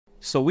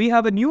So we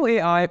have a new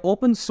AI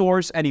open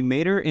source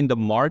animator in the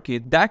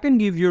market that can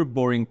give your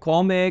boring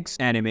comics,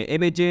 anime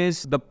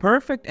images, the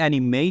perfect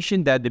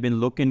animation that they've been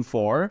looking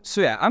for.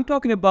 So yeah, I'm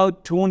talking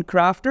about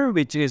ToonCrafter,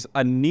 which is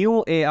a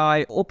new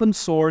AI open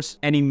source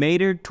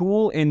animator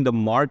tool in the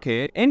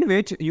market in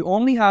which you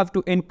only have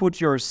to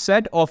input your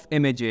set of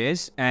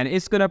images and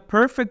it's gonna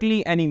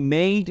perfectly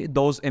animate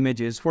those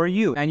images for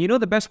you. And you know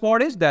the best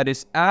part is that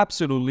it's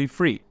absolutely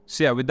free.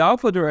 So yeah,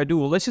 without further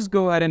ado, let's just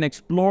go ahead and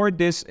explore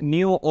this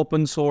new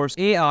open source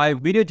AI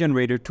video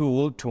generator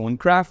tool,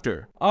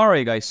 ToonCrafter.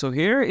 Alright guys, so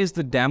here is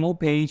the demo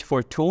page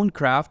for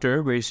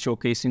ToonCrafter, where it's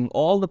showcasing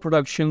all the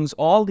productions,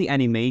 all the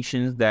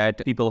animations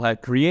that people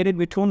have created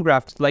with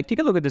ToonCrafter. Like, take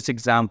a look at this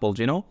example,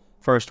 you know.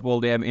 First of all,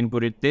 they have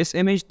inputted this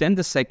image, then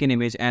the second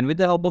image, and with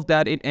the help of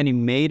that, it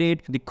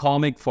animated the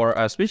comic for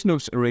us, which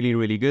looks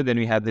really good. Then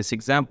we have this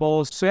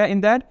example. So yeah,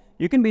 in that,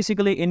 you can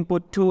basically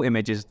input two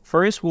images.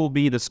 First will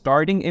be the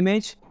starting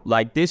image,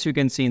 like this you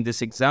can see in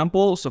this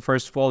example. So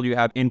first of all, you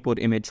have input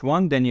image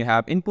 1, then you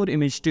have input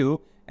image 2,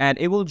 and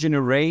it will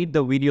generate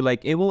the video,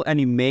 like it will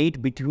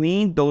animate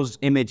between those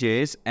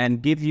images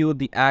and give you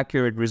the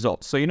accurate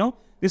results. So you know,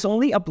 this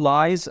only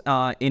applies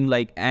in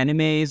like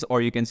animes,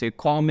 or you can say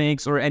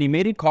comics or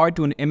animated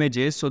cartoon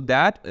images, so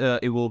that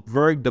it will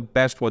work the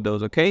best for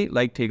those, okay?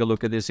 Like take a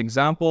look at this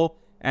example.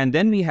 And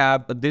then we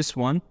have this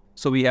one.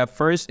 So we have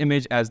first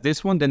image as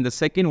this one, then the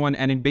second one,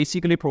 and it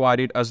basically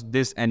provided us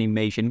this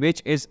animation,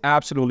 which is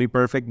absolutely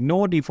perfect.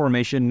 No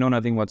deformation, no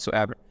nothing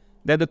whatsoever.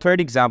 Then the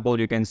third example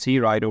you can see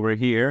right over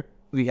here.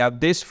 We have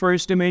this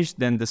first image,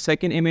 then the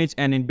second image,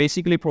 and it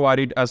basically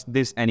provided us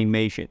this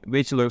animation,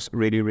 which looks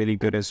really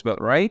good as well,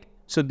 right?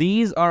 So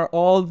these are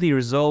all the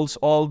results,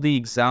 all the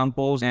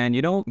examples, and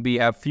you know, we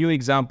have few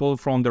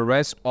examples from the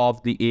rest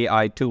of the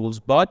AI tools,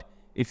 but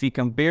if we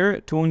compare,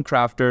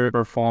 ToonCrafter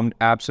performed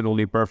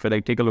absolutely perfect.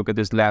 Like take a look at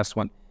this last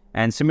one.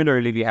 And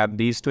similarly, we have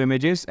these two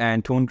images,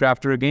 and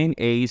ToonCrafter again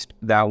aced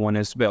that one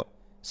as well.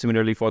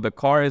 Similarly for the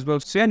car as well.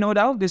 So yeah, no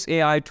doubt this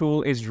AI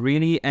tool is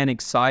really an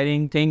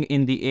exciting thing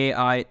in the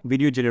AI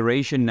video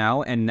generation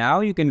now. And now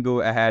you can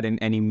go ahead and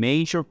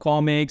animate your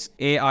comics,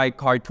 AI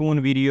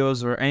cartoon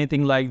videos, or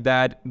anything like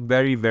that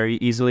very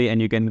easily. And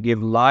you can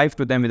give life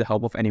to them with the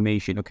help of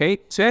animation, okay?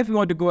 So if you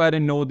want to go ahead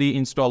and know the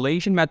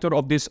installation method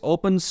of this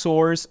open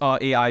source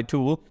AI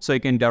tool, so you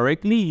can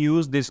directly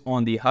use this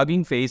on the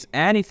Hugging Face.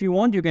 And if you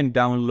want, you can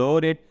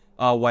download it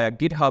via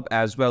GitHub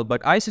as well.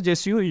 But I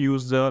suggest you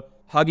use the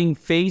Hugging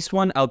Face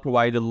one. I'll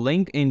provide a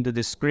link in the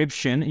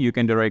description. You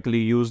can directly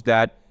use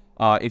that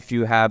if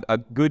you have a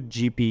good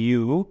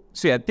GPU.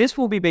 So yeah, this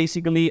will be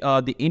basically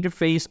the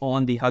interface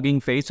on the Hugging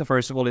Face. So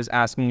first of all, is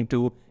asking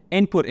to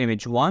input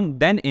image 1,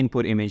 then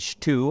input image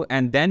 2,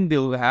 and then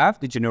we'll have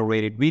the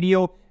generated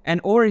video. And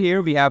over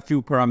here, we have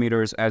few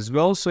parameters as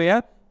well. So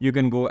yeah, you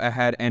can go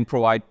ahead and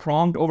provide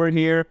prompt over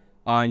here.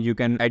 You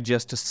can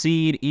adjust the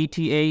seed,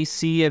 ETA,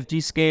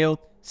 CFG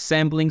scale,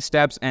 sampling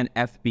steps, and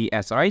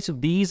FPS. All right, so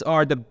these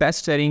are the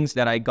best settings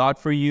that I got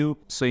for you.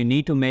 So you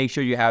need to make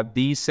sure you have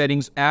these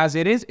settings as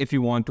it is if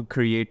you want to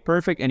create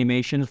perfect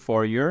animations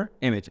for your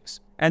images.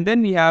 And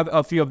then we have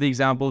a few of the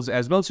examples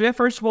as well. So yeah,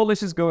 first of all,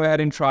 let's just go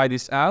ahead and try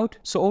this out.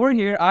 So over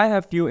here, I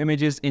have few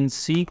images in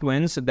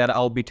sequence that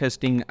I'll be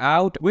testing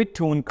out with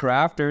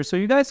ToonCrafter. So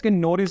you guys can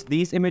notice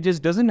these images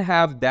doesn't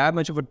have that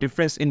much of a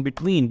difference in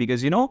between,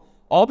 because you know,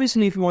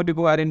 obviously, if you want to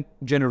go ahead and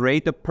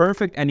generate the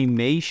perfect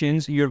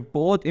animations, your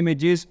both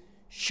images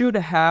should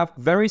have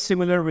very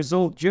similar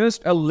result,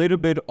 just a little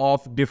bit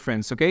of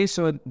difference, okay?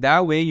 So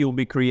that way you'll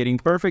be creating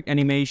perfect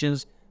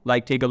animations.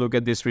 Like take a look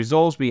at this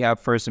results. We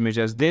have first image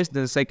as this,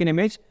 the second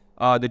image,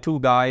 the two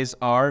guys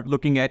are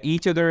looking at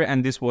each other,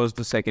 and this was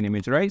the second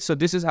image, right? So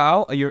this is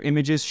how your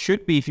images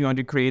should be if you want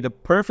to create a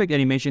perfect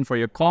animation for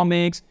your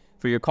comics,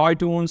 for your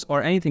cartoons,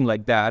 or anything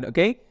like that,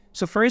 okay?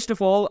 So first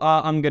of all,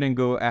 I'm going to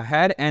go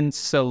ahead and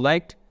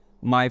select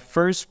my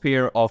first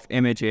pair of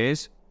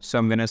images. So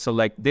I'm going to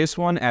select this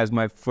one as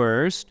my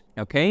first,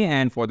 okay?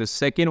 And for the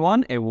second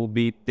one, it will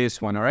be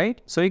this one, all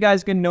right? So you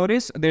guys can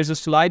notice there's a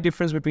slight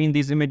difference between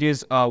these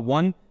images.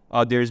 One,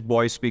 there's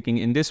boy speaking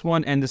in this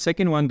one, and the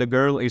second one, the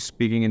girl is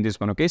speaking in this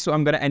one, okay? So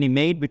I'm going to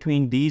animate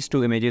between these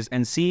two images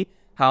and see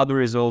how the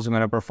results are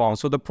going to perform.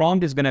 So the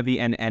prompt is going to be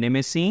an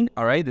anime scene,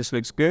 all right? This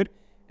looks good.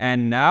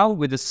 And now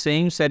with the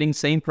same settings,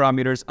 same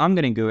parameters, I'm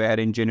going to go ahead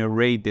and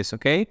generate this,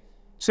 okay?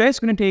 So it's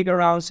going to take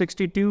around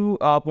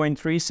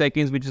 62.3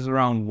 seconds, which is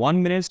around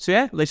 1 minute. So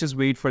yeah, let's just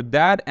wait for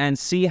that and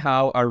see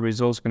how our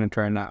results are going to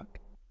turn out.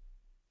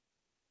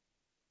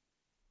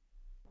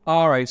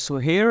 Alright, so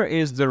here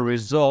is the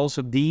results.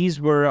 So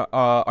these were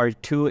our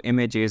two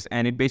images,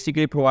 and it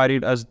basically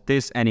provided us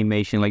this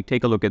animation. Like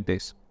take a look at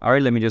this.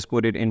 Alright, let me just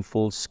put it in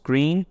full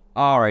screen.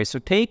 Alright, so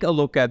take a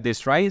look at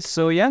this, right?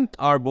 So yeah,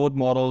 our both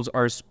models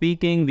are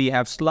speaking. We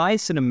have slight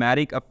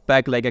cinematic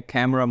effect, like a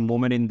camera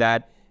movement in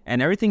that,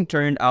 and everything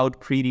turned out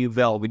pretty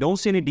well. We don't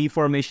see any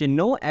deformation,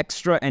 no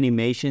extra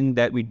animation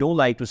that we don't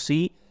like to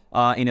see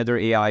in other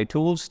AI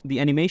tools. The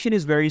animation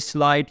is very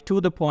slight,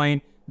 to the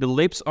point. The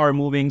lips are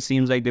moving,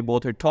 seems like they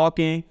both are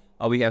talking.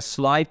 We have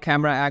slight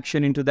camera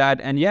action into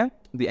that, and yeah,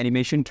 the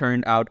animation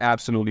turned out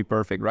absolutely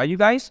perfect, right, you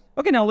guys?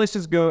 Okay, now let's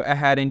just go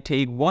ahead and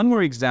take one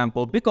more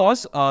example,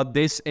 because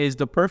this is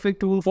the perfect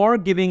tool for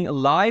giving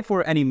life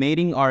or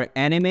animating our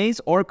animes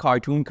or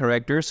cartoon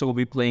characters. So we'll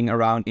be playing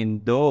around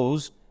in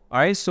those. All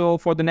right, so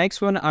for the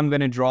next one, I'm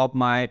going to drop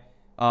my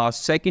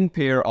second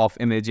pair of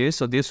images.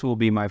 So this will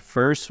be my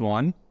first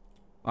one.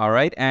 All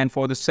right, and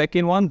for the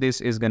second one, this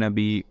is gonna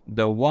be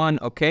the one.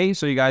 Okay,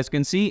 so you guys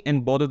can see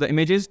in both of the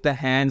images, the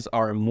hands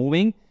are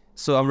moving.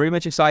 So I'm very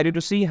much excited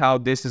to see how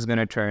this is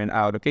gonna turn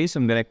out. Okay,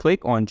 so I'm gonna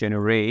click on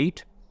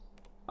generate.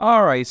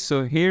 All right,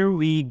 so here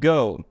we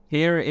go.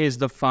 Here is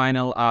the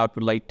final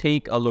output. Like,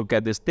 take a look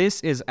at this.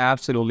 This is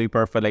absolutely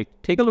perfect. Like,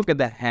 take a look at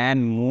the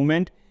hand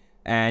movement.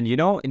 And you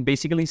know, it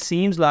basically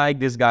seems like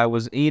this guy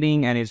was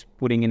eating and is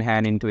putting in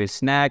hand into his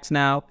snacks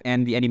now.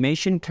 And the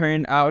animation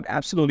turned out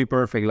absolutely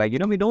perfect. Like, you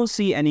know, we don't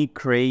see any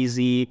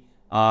crazy,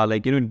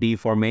 like, you know,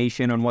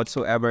 deformation or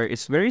whatsoever.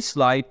 It's very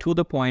slight, to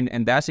the point,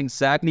 and that's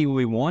exactly what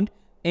we want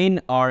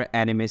in our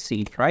anime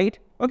scene, right?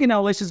 Okay,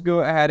 now let's just go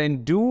ahead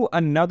and do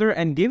another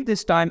and give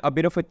this time a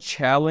bit of a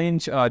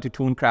challenge to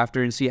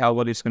ToonCrafter and see how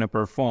well it's going to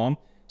perform.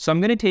 So I'm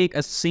going to take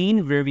a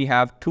scene where we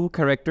have two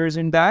characters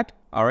in that.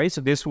 All right,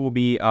 so this will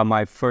be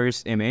my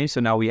first image. So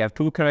now we have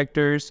two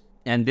characters,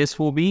 and this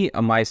will be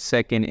my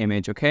second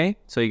image, okay?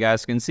 So you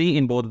guys can see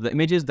in both of the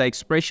images, the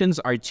expressions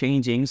are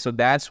changing. So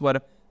that's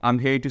what I'm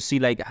here to see,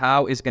 like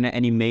how it's going to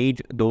animate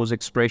those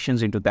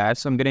expressions into that.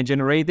 So I'm going to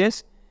generate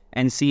this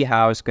and see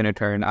how it's going to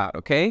turn out,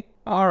 okay?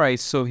 All right,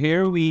 so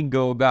here we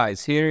go,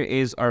 guys. Here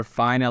is our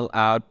final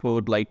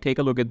output. Like, take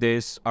a look at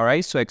this. All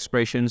right, so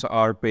expressions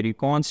are pretty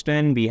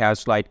constant. We have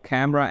slight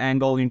camera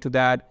angle into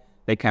that.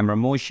 The camera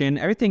motion,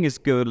 everything is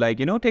good. Like,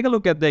 you know, take a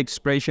look at the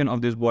expression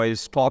of this boy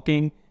is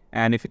talking.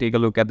 And if you take a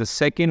look at the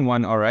second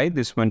one, all right,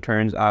 this one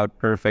turns out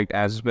perfect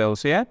as well.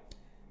 So yeah,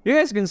 you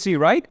guys can see,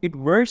 right? It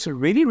works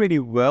really, really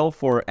well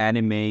for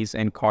animes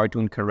and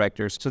cartoon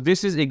characters. So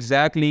this is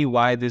exactly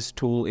why this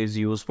tool is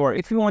used for.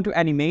 If you want to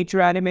animate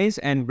your animes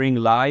and bring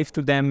life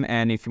to them,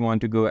 and if you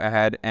want to go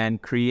ahead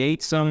and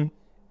create some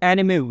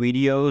anime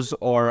videos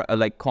or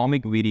like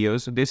comic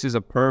videos, this is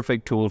a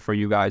perfect tool for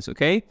you guys,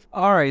 okay?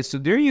 All right, so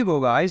there you go,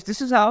 guys.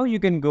 This is how you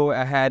can go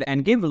ahead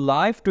and give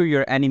life to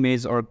your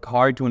animes or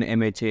cartoon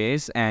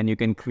images, and you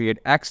can create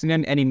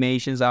excellent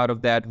animations out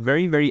of that.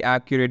 Very, very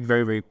accurate,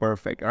 very, very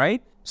perfect, all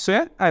right? So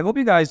yeah, I hope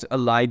you guys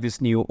like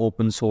this new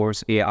open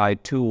source AI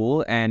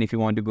tool, and if you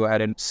want to go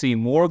ahead and see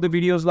more of the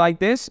videos like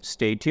this,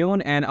 stay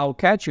tuned, and I'll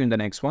catch you in the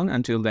next one.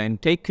 Until then,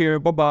 take care,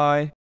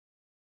 bye-bye.